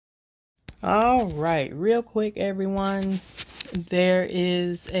All right, real quick, everyone. There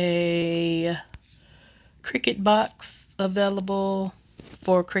is a Cricut box available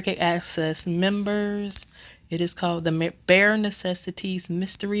for Cricut Access members. It is called the Bare Necessities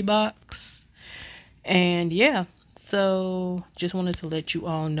Mystery Box. And yeah, so just wanted to let you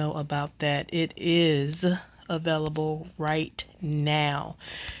all know about that. It is available right now.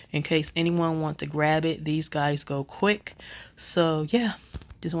 In case anyone wants to grab it, these guys go quick. So yeah,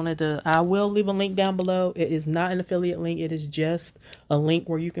 just wanted to, I will leave a link down below. It is not an affiliate link. It is just a link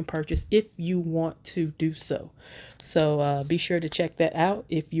where you can purchase if you want to do so. So be sure to check that out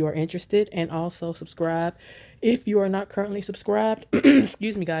if you are interested, and also subscribe if you are not currently subscribed.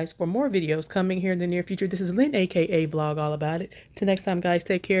 Excuse me, guys, for more videos coming here in the near future. This is Lynn, aka Vlog All About It. Till next time, guys,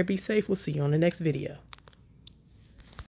 take care, be safe. We'll see you on the next video.